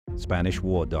Spanish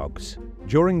war dogs.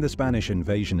 During the Spanish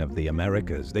invasion of the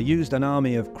Americas, they used an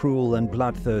army of cruel and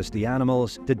bloodthirsty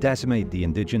animals to decimate the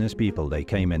indigenous people they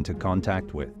came into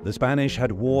contact with. The Spanish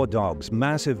had war dogs,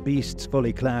 massive beasts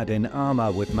fully clad in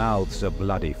armor with mouths of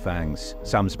bloody fangs.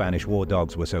 Some Spanish war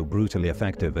dogs were so brutally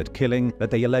effective at killing that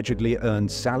they allegedly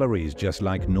earned salaries just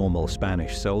like normal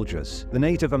Spanish soldiers. The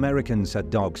Native Americans had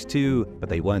dogs too, but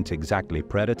they weren't exactly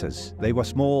predators. They were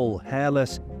small,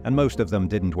 hairless, and most of them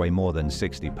didn't weigh more than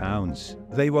 60 pounds.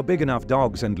 They were big enough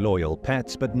dogs and loyal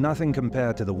pets, but nothing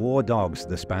compared to the war dogs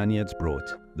the Spaniards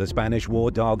brought. The Spanish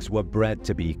war dogs were bred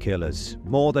to be killers.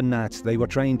 More than that, they were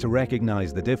trained to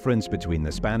recognize the difference between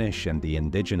the Spanish and the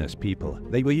indigenous people.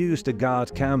 They were used to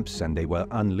guard camps, and they were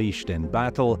unleashed in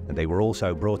battle, and they were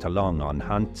also brought along on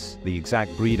hunts. The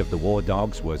exact breed of the war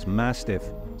dogs was Mastiff.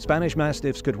 Spanish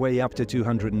Mastiffs could weigh up to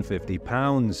 250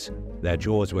 pounds. Their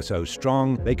jaws were so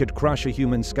strong, they could crush a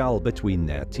human skull between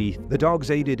their teeth. The dogs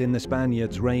aided in the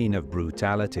Spaniards' reign of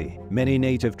brutality. Many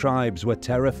native tribes were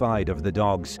terrified of the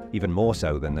dogs, even more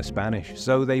so than the Spanish,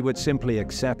 so they would simply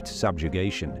accept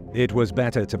subjugation. It was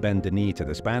better to bend the knee to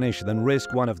the Spanish than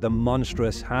risk one of the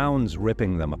monstrous hounds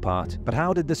ripping them apart. But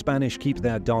how did the Spanish keep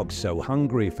their dogs so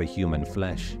hungry for human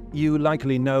flesh? You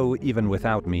likely know even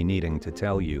without me needing to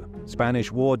tell you.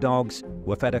 Spanish war dogs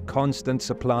were fed a constant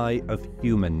supply of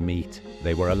human meat.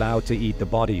 They were allowed to eat the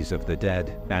bodies of the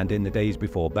dead, and in the days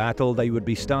before battle they would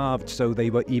be starved, so they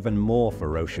were even more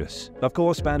ferocious. Of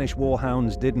course, Spanish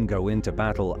warhounds didn't go into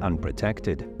battle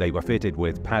unprotected. They were fitted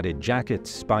with padded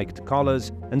jackets, spiked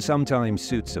collars, and sometimes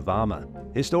suits of armor.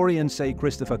 Historians say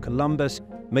Christopher Columbus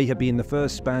may have been the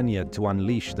first Spaniard to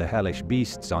unleash the hellish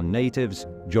beasts on natives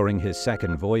during his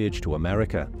second voyage to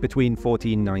America between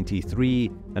 1493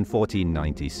 and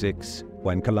 1496.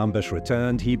 When Columbus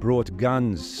returned, he brought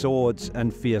guns, swords,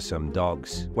 and fearsome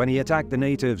dogs. When he attacked the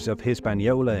natives of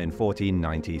Hispaniola in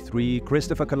 1493,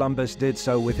 Christopher Columbus did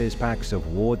so with his packs of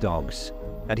war dogs.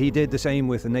 And he did the same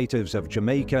with the natives of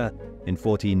Jamaica in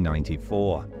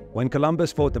 1494. When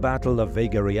Columbus fought the Battle of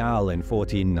Vega Real in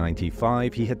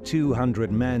 1495, he had 200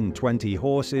 men, 20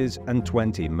 horses, and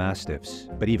 20 mastiffs.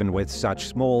 But even with such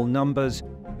small numbers,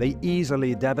 they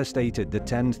easily devastated the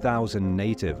 10,000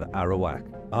 native Arawak.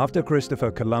 After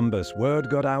Christopher Columbus, word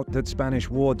got out that Spanish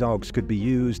war dogs could be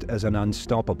used as an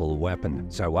unstoppable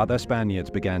weapon, so other Spaniards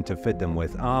began to fit them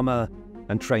with armor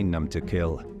and train them to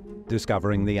kill.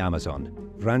 Discovering the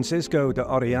Amazon. Francisco de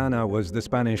Orellana was the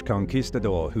Spanish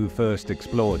conquistador who first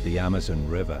explored the Amazon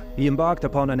River. He embarked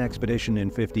upon an expedition in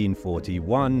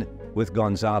 1541 with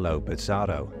Gonzalo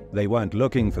Pizarro. They weren't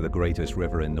looking for the greatest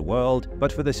river in the world,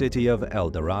 but for the city of El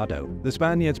Dorado. The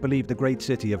Spaniards believed the great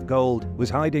city of gold was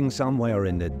hiding somewhere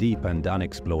in the deep and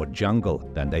unexplored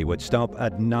jungle, and they would stop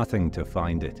at nothing to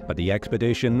find it. But the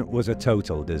expedition was a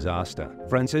total disaster.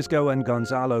 Francisco and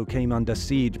Gonzalo came under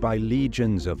siege by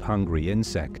legions of hungry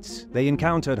insects. They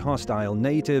encountered hostile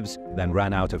natives, then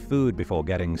ran out of food before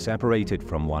getting separated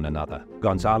from one another.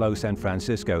 Gonzalo sent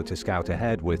Francisco to scout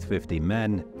ahead with 50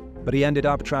 men, but he ended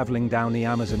up traveling down the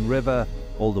Amazon River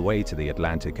all the way to the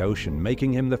Atlantic Ocean,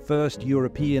 making him the first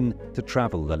European to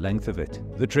travel the length of it.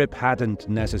 The trip hadn't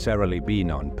necessarily been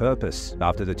on purpose.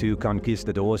 After the two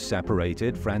conquistadors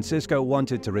separated, Francisco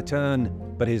wanted to return,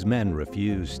 but his men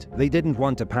refused. They didn't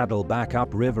want to paddle back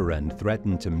upriver and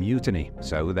threaten to mutiny,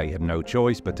 so they had no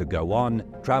choice but to go on,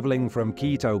 traveling from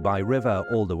Quito by river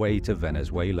all the way to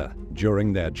Venezuela.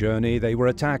 During their journey, they were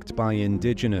attacked by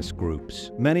indigenous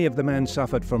groups. Many of the men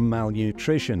suffered from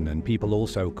malnutrition, and people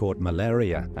also caught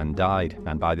malaria and died.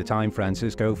 And by the time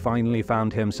Francisco finally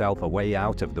found himself a way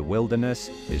out of the wilderness,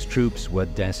 his troops were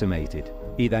decimated.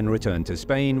 He then returned to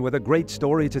Spain with a great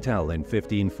story to tell in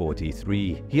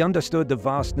 1543. He understood the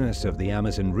vastness of the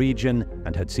Amazon region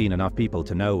and had seen enough people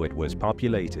to know it was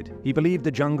populated. He believed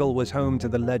the jungle was home to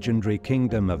the legendary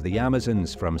kingdom of the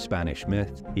Amazons from Spanish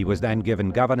myth. He was then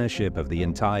given governorship of the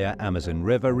entire Amazon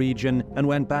River region and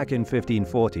went back in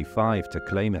 1545 to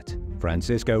claim it.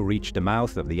 Francisco reached the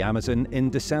mouth of the Amazon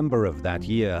in December of that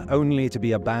year, only to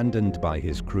be abandoned by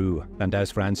his crew. And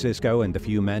as Francisco and the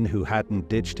few men who hadn't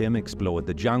ditched him explored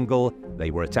the jungle,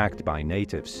 they were attacked by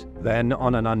natives. Then,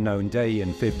 on an unknown day in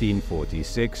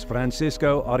 1546,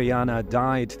 Francisco Orellana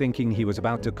died thinking he was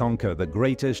about to conquer the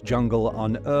greatest jungle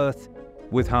on Earth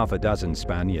with half a dozen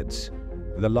Spaniards.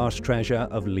 The Lost Treasure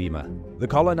of Lima. The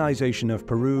colonization of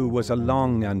Peru was a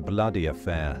long and bloody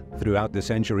affair. Throughout the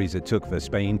centuries it took for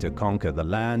Spain to conquer the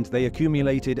land, they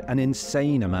accumulated an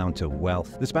insane amount of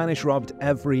wealth. The Spanish robbed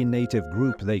every native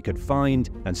group they could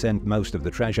find and sent most of the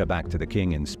treasure back to the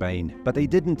king in Spain. But they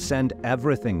didn't send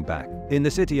everything back. In the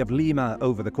city of Lima,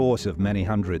 over the course of many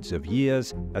hundreds of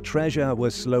years, a treasure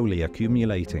was slowly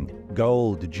accumulating.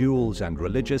 Gold, jewels, and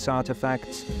religious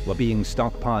artifacts were being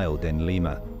stockpiled in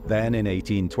Lima. Then in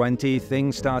 1820,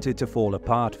 things started to fall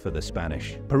apart for the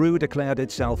Spanish. Peru declared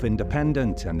itself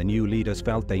independent, and the new leaders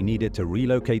felt they needed to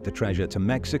relocate the treasure to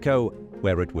Mexico,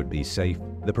 where it would be safe.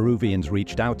 The Peruvians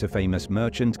reached out to famous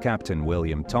merchant Captain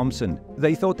William Thompson.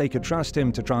 They thought they could trust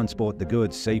him to transport the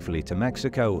goods safely to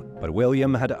Mexico, but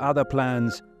William had other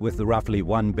plans, with the roughly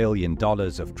 $1 billion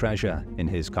of treasure in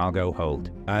his cargo hold.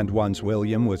 And once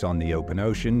William was on the open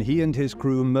ocean, he and his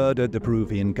crew murdered the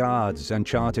Peruvian guards and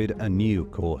charted a new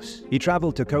course. He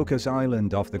traveled to Cocos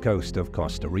Island off the coast of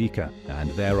Costa Rica, and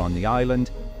there on the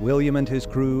island, William and his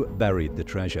crew buried the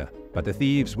treasure. But the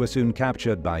thieves were soon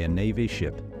captured by a Navy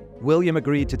ship. William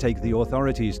agreed to take the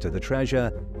authorities to the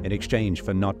treasure in exchange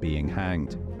for not being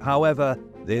hanged. However,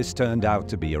 this turned out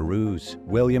to be a ruse.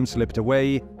 William slipped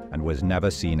away and was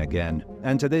never seen again.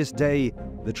 And to this day,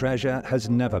 the treasure has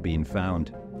never been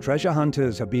found. Treasure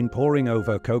hunters have been poring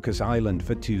over Cocos Island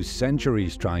for 2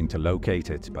 centuries trying to locate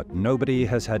it, but nobody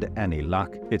has had any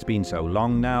luck. It's been so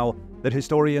long now that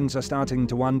historians are starting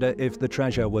to wonder if the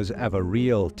treasure was ever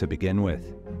real to begin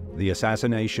with. The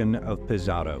assassination of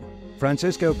Pizarro.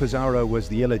 Francisco Pizarro was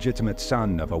the illegitimate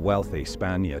son of a wealthy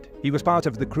Spaniard. He was part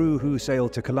of the crew who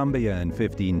sailed to Colombia in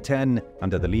 1510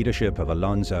 under the leadership of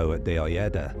Alonso de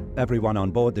Ojeda. Everyone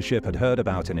on board the ship had heard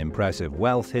about an impressive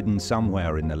wealth hidden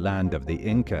somewhere in the land of the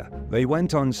Inca. They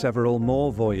went on several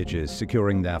more voyages,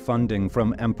 securing their funding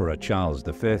from Emperor Charles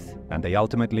V, and they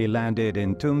ultimately landed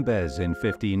in Tumbes in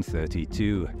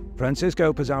 1532.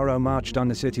 Francisco Pizarro marched on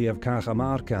the city of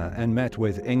Cajamarca and met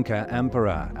with Inca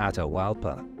Emperor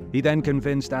Atahualpa. He then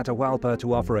convinced Atahualpa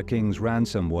to offer a king's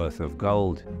ransom worth of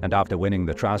gold, and after winning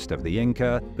the trust of the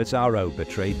Inca, Pizarro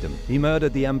betrayed them. He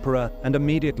murdered the emperor and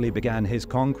immediately began his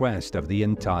conquest of the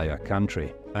entire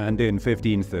country. And in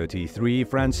 1533,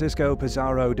 Francisco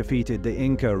Pizarro defeated the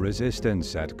Inca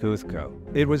resistance at Cuzco.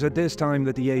 It was at this time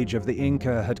that the age of the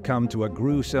Inca had come to a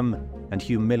gruesome and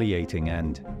humiliating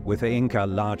end. With the Inca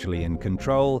largely in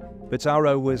control,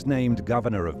 Pizarro was named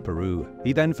governor of Peru.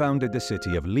 He then founded the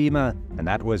city of Lima, and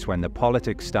that was when the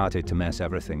politics started to mess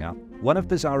everything up. One of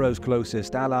Pizarro's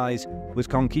closest allies was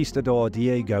conquistador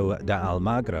Diego de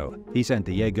Almagro. He sent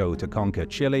Diego to conquer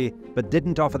Chile, but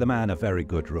didn't offer the man a very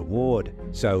good reward.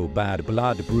 So bad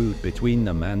blood brewed between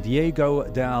them, and Diego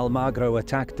de Almagro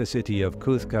attacked the city of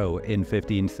Cuzco in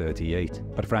 1538.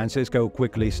 But Francisco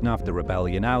quickly snuffed the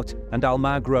rebellion out, and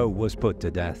Almagro was put to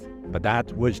death. But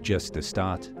that was just the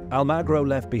start. Almagro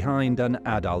left behind an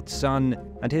adult son,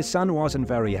 and his son wasn't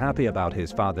very happy about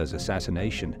his father's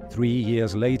assassination. 3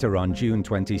 years later, on June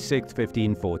 26,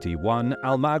 1541,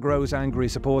 Almagro's angry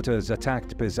supporters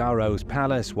attacked Pizarro's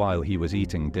palace while he was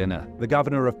eating dinner. The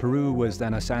governor of Peru was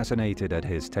then assassinated at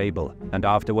his table, and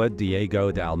afterward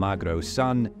Diego de Almagro's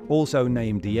son, also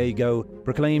named Diego,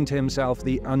 proclaimed himself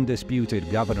the undisputed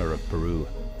governor of Peru.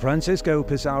 Francisco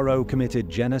Pizarro committed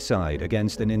genocide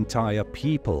against an entire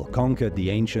people, conquered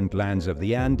the ancient lands of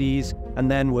the Andes,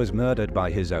 and then was murdered by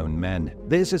his own men.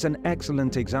 This is an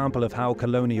excellent example of how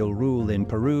colonial rule in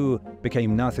Peru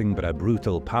became nothing but a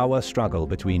brutal power struggle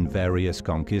between various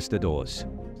conquistadors.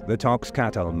 The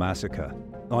Toxcatl Massacre.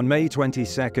 On May 22,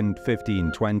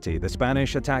 1520, the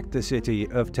Spanish attacked the city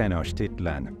of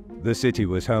Tenochtitlan. The city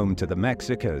was home to the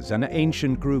Mexicas, an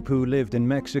ancient group who lived in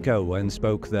Mexico and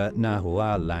spoke the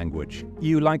Nahuatl language.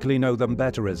 You likely know them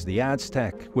better as the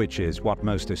Aztec, which is what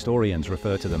most historians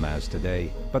refer to them as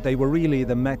today. But they were really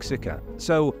the Mexica.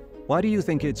 So, why do you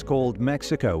think it's called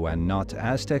Mexico and not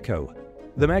Azteco?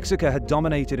 The Mexica had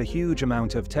dominated a huge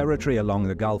amount of territory along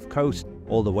the Gulf Coast,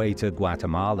 all the way to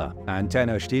Guatemala, and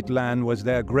Tenochtitlan was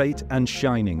their great and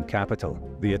shining capital.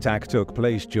 The attack took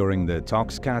place during the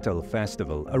Toxcatl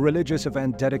Festival, a religious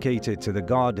event dedicated to the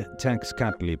god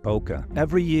Texcatlipoca.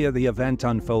 Every year the event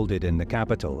unfolded in the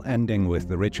capital, ending with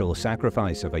the ritual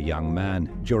sacrifice of a young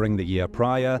man. During the year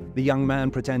prior, the young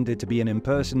man pretended to be an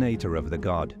impersonator of the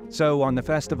god. So on the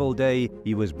festival day,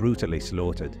 he was brutally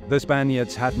slaughtered. The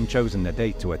Spaniards hadn't chosen the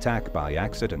date to attack by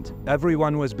accident.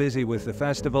 Everyone was busy with the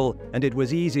festival, and it it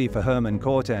was easy for Herman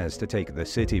Cortes to take the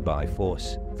city by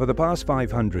force. For the past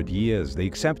 500 years, the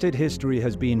accepted history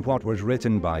has been what was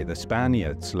written by the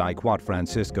Spaniards, like what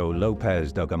Francisco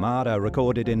López de Gomara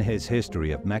recorded in his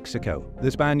History of Mexico.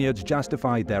 The Spaniards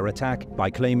justified their attack by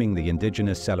claiming the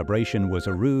indigenous celebration was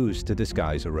a ruse to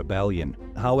disguise a rebellion.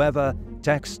 However,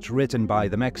 texts written by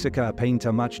the Mexica paint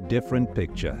a much different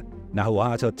picture.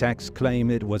 Nahuatl texts claim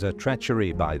it was a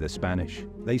treachery by the Spanish.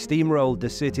 They steamrolled the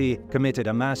city, committed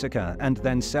a massacre, and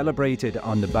then celebrated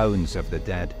on the bones of the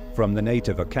dead. From the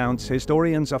native accounts,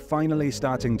 historians are finally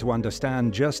starting to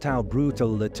understand just how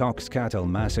brutal the Toxcatl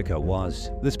massacre was.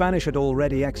 The Spanish had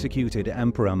already executed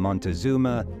Emperor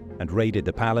Montezuma and raided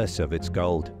the palace of its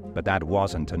gold. But that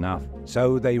wasn't enough.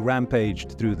 So they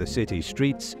rampaged through the city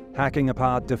streets, hacking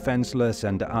apart defenseless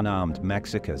and unarmed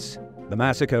Mexicans. The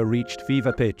massacre reached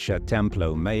fever pitch at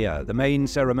Templo Maya, the main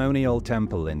ceremonial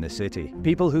temple in the city.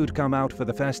 People who'd come out for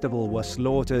the festival were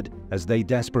slaughtered as they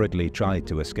desperately tried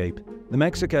to escape. The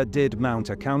Mexica did mount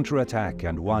a counterattack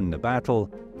and won the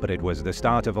battle, but it was the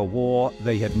start of a war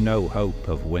they had no hope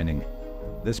of winning.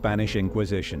 The Spanish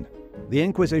Inquisition. The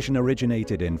Inquisition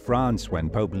originated in France when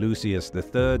Pope Lucius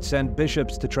III sent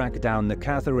bishops to track down the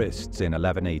Catharists in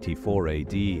 1184 AD.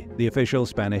 The official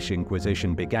Spanish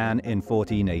Inquisition began in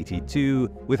 1482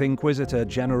 with Inquisitor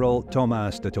General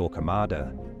Tomás de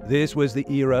Torquemada. This was the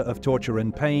era of torture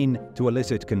and pain to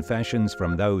elicit confessions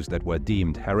from those that were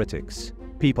deemed heretics.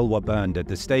 People were burned at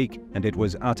the stake, and it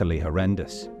was utterly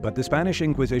horrendous. But the Spanish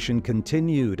Inquisition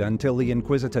continued until the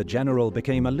Inquisitor General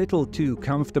became a little too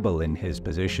comfortable in his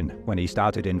position. When he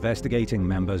started investigating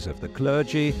members of the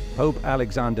clergy, Pope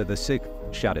Alexander VI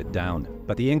shut it down.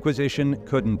 But the Inquisition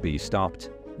couldn't be stopped.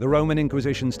 The Roman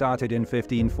Inquisition started in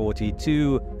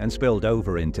 1542 and spilled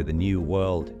over into the New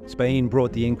World. Spain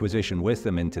brought the Inquisition with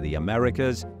them into the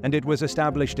Americas, and it was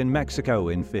established in Mexico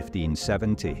in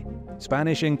 1570.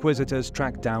 Spanish inquisitors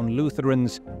tracked down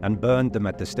Lutherans and burned them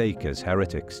at the stake as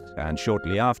heretics, and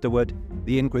shortly afterward,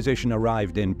 the Inquisition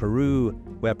arrived in Peru,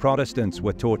 where Protestants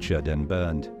were tortured and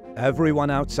burned. Everyone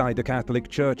outside the Catholic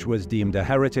Church was deemed a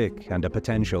heretic and a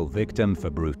potential victim for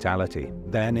brutality.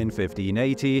 Then in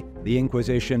 1580, the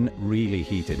Inquisition really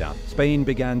heated up. Spain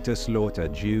began to slaughter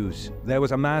Jews. There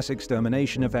was a mass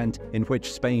extermination event in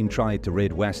which Spain tried to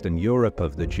rid Western Europe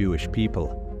of the Jewish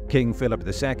people. King Philip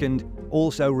II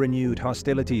also renewed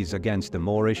hostilities against the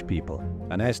Moorish people.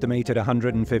 An estimated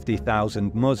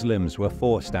 150,000 Muslims were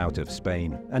forced out of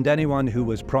Spain, and anyone who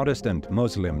was Protestant,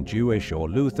 Muslim, Jewish, or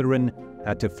Lutheran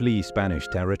had to flee Spanish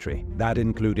territory. That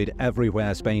included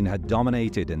everywhere Spain had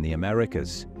dominated in the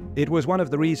Americas. It was one of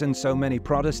the reasons so many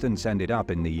Protestants ended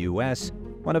up in the US,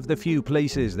 one of the few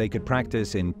places they could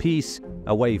practice in peace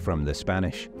away from the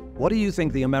Spanish. What do you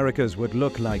think the Americas would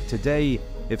look like today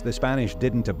if the Spanish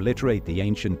didn't obliterate the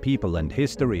ancient people and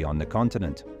history on the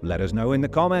continent? Let us know in the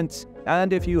comments,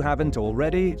 and if you haven't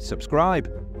already, subscribe.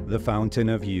 The Fountain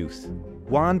of Youth.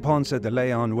 Juan Ponce de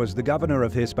Leon was the governor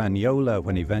of Hispaniola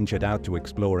when he ventured out to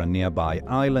explore a nearby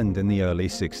island in the early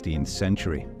 16th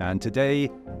century, and today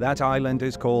that island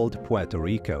is called Puerto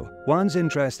Rico. Juan's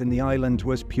interest in the island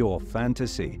was pure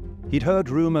fantasy. He'd heard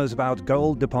rumors about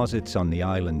gold deposits on the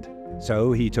island,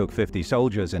 so he took 50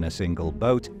 soldiers in a single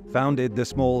boat, founded the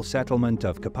small settlement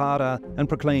of Capara, and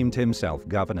proclaimed himself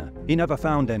governor. He never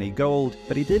found any gold,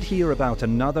 but he did hear about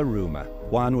another rumor.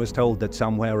 Juan was told that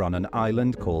somewhere on an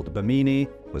island called Bimini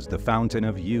was the Fountain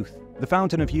of Youth. The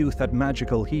Fountain of Youth had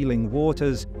magical healing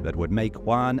waters that would make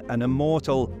Juan an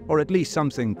immortal, or at least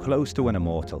something close to an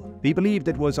immortal. He believed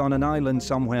it was on an island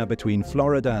somewhere between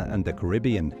Florida and the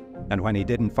Caribbean. And when he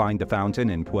didn't find the fountain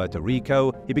in Puerto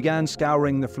Rico, he began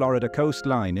scouring the Florida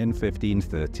coastline in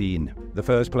 1513. The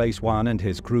first place Juan and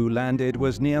his crew landed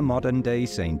was near modern-day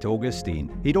St.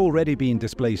 Augustine. He'd already been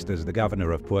displaced as the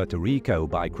governor of Puerto Rico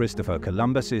by Christopher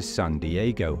Columbus's son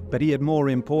Diego, but he had more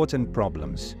important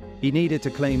problems. He needed to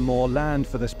claim more land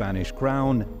for the Spanish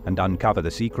crown and uncover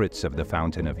the secrets of the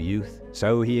Fountain of Youth.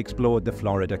 So he explored the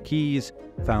Florida Keys,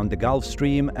 found the Gulf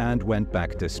Stream, and went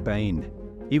back to Spain.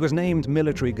 He was named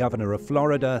military governor of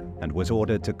Florida and was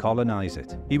ordered to colonize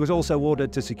it. He was also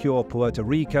ordered to secure Puerto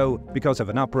Rico because of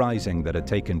an uprising that had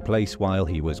taken place while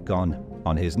he was gone.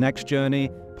 On his next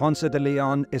journey, Ponce de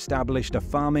Leon established a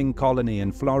farming colony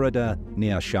in Florida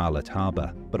near Charlotte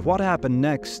Harbor. But what happened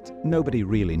next, nobody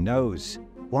really knows.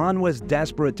 Juan was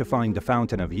desperate to find the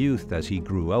Fountain of Youth as he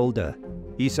grew older.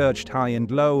 He searched high and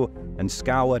low and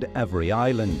scoured every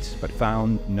island, but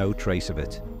found no trace of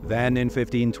it. Then in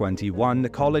 1521, the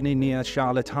colony near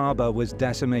Charlotte Harbor was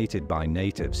decimated by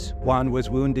natives. Juan was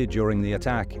wounded during the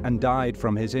attack and died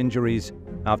from his injuries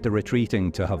after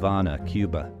retreating to Havana,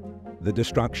 Cuba. The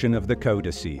destruction of the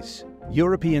codices.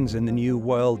 Europeans in the New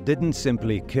World didn't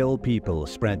simply kill people,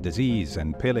 spread disease,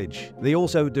 and pillage. They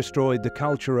also destroyed the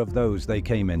culture of those they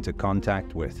came into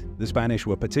contact with. The Spanish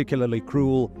were particularly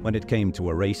cruel when it came to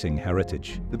erasing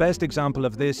heritage. The best example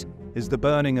of this is the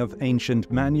burning of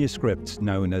ancient manuscripts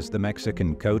known as the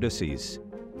Mexican codices.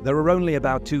 There are only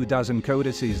about 24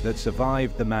 codices that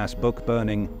survived the mass book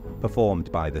burning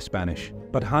performed by the Spanish.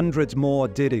 But hundreds more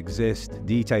did exist,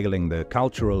 detailing the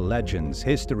cultural legends,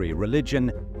 history,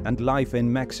 religion, and life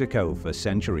in Mexico for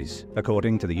centuries.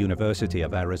 According to the University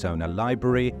of Arizona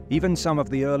Library, even some of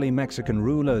the early Mexican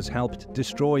rulers helped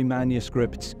destroy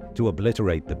manuscripts to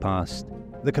obliterate the past.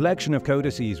 The collection of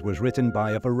codices was written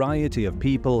by a variety of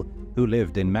people who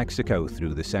lived in Mexico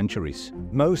through the centuries.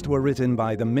 Most were written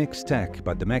by the Mixtec,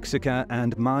 but the Mexica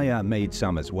and Maya made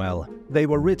some as well. They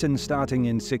were written starting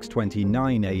in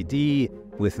 629 AD,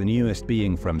 with the newest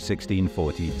being from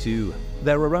 1642.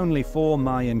 There are only 4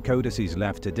 Mayan codices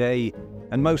left today,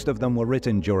 and most of them were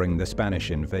written during the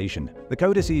Spanish invasion. The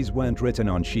codices weren't written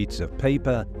on sheets of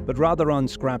paper, but rather on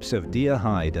scraps of deer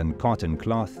hide and cotton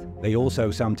cloth. They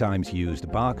also sometimes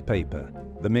used bark paper.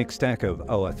 The Mixtec of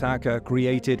Oaxaca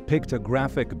created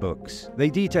pictographic books.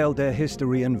 They detailed their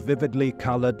history in vividly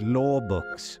colored lore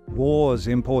books. Wars,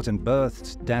 important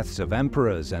births, deaths of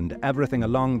emperors, and everything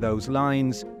along those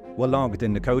lines were logged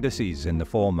in the codices in the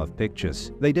form of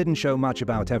pictures. They didn't show much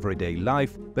about everyday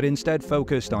life, but instead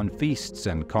focused on feasts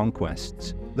and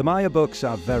conquests. The Maya books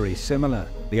are very similar.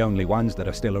 The only ones that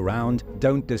are still around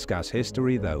don't discuss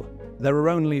history, though. There are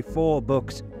only 4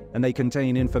 books, and they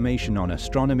contain information on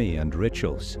astronomy and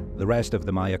rituals. The rest of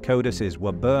the Maya codices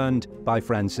were burned by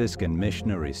Franciscan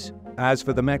missionaries. As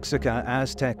for the Mexica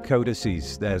Aztec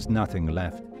codices, there's nothing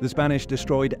left. The Spanish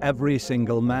destroyed every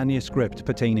single manuscript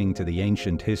pertaining to the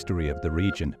ancient history of the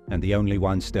region, and the only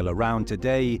ones still around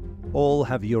today all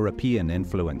have European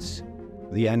influence.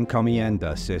 The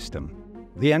encomienda system.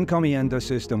 The encomienda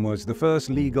system was the first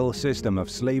legal system of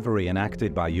slavery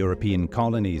enacted by European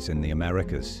colonies in the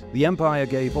Americas. The empire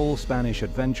gave all Spanish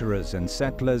adventurers and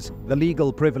settlers the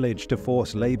legal privilege to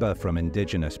force labor from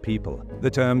indigenous people. The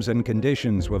terms and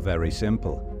conditions were very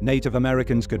simple. Native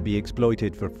Americans could be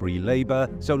exploited for free labor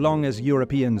so long as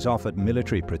Europeans offered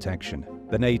military protection.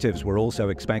 The natives were also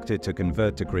expected to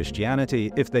convert to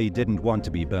Christianity if they didn't want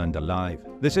to be burned alive.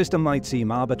 The system might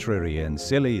seem arbitrary and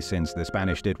silly since the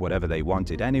Spanish did whatever they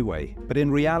wanted anyway, but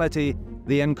in reality,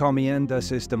 the encomienda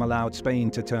system allowed Spain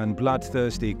to turn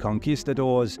bloodthirsty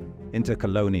conquistadors into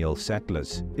colonial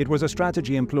settlers. It was a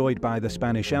strategy employed by the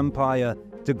Spanish Empire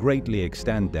to greatly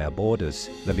extend their borders.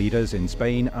 The leaders in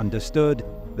Spain understood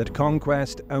that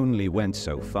conquest only went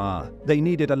so far. They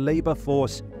needed a labor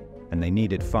force and they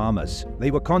needed farmers.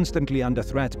 They were constantly under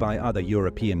threat by other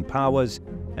European powers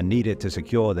and needed to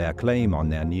secure their claim on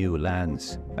their new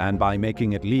lands. And by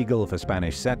making it legal for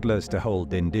Spanish settlers to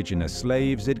hold indigenous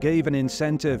slaves, it gave an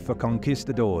incentive for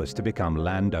conquistadors to become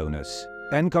landowners.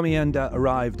 Encomienda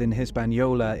arrived in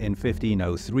Hispaniola in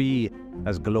 1503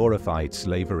 as glorified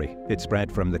slavery. It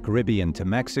spread from the Caribbean to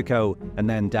Mexico and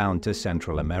then down to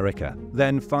Central America.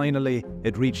 Then finally,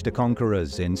 it reached the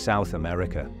conquerors in South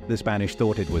America. The Spanish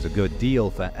thought it was a good deal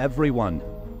for everyone.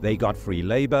 They got free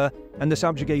labor, and the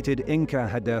subjugated Inca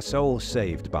had their souls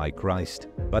saved by Christ.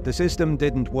 But the system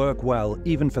didn't work well,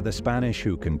 even for the Spanish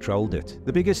who controlled it.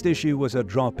 The biggest issue was a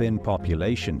drop in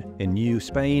population. In New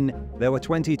Spain, there were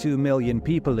 22 million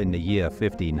people in the year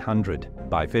 1500.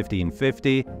 By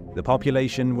 1550, the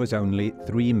population was only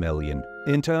 3 million.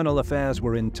 Internal affairs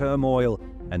were in turmoil,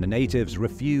 and the natives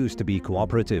refused to be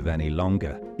cooperative any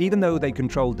longer. Even though they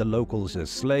controlled the locals as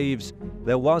slaves,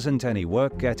 there wasn't any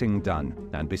work getting done,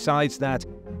 and besides that,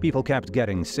 people kept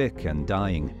getting sick and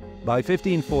dying. By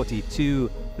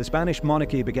 1542, the Spanish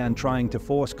monarchy began trying to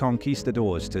force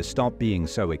conquistadors to stop being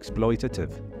so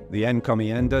exploitative. The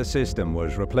encomienda system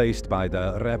was replaced by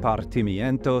the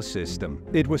repartimiento system.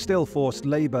 It was still forced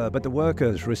labor, but the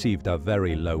workers received a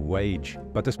very low wage.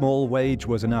 But the small wage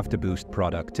was enough to boost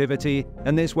productivity,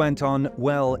 and this went on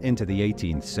well into the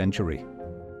 18th century.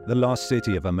 The Lost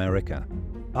City of America.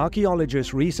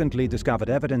 Archaeologists recently discovered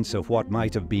evidence of what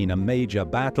might have been a major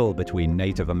battle between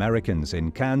Native Americans in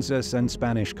Kansas and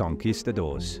Spanish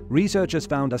conquistadors. Researchers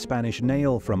found a Spanish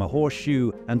nail from a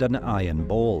horseshoe and an iron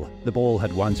ball. The ball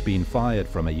had once been fired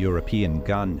from a European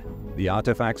gun. The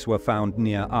artifacts were found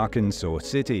near Arkansas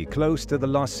City, close to the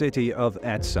lost city of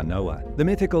Etzanoa. The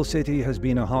mythical city has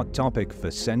been a hot topic for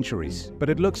centuries, but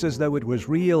it looks as though it was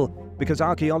real because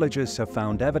archaeologists have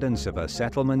found evidence of a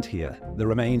settlement here. The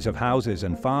remains of houses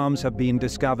and farms have been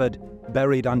discovered,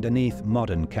 buried underneath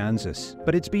modern Kansas,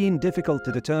 but it's been difficult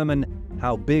to determine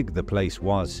how big the place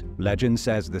was. Legend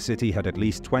says the city had at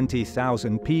least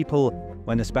 20,000 people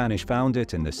when the Spanish found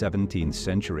it in the 17th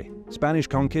century. Spanish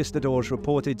conquistadors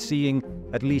reported seeing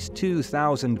at least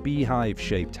 2,000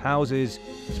 beehive-shaped houses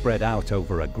spread out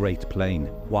over a great plain.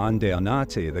 Juan de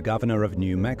Onate, the governor of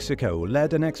New Mexico,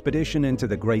 led an expedition into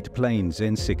the Great Plains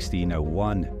in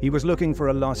 1601. He was looking for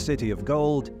a lost city of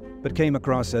gold, but came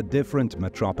across a different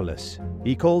metropolis.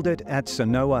 He called it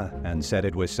Etzanoa and said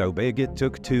it was so big it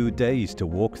took 2 days to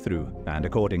walk through. And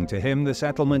according to him, the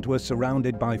settlement was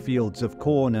surrounded by fields of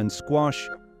corn and squash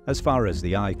as far as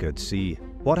the eye could see.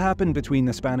 What happened between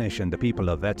the Spanish and the people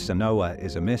of Etzanoa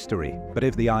is a mystery, but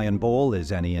if the iron ball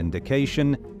is any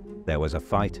indication, there was a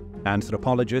fight.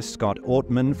 Anthropologist Scott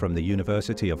Ortman from the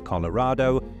University of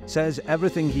Colorado says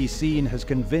everything he's seen has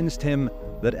convinced him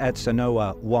that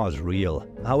Etzanoa was real.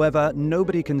 However,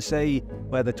 nobody can say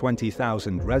where the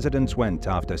 20,000 residents went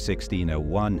after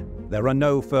 1601. There are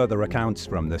no further accounts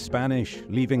from the Spanish,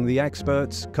 leaving the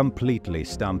experts completely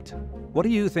stumped. What do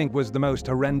you think was the most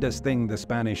horrendous thing the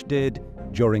Spanish did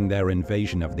during their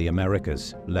invasion of the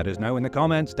Americas? Let us know in the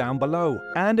comments down below.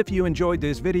 And if you enjoyed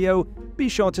this video, be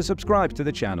sure to subscribe to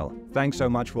the channel. Thanks so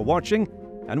much for watching,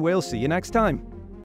 and we'll see you next time.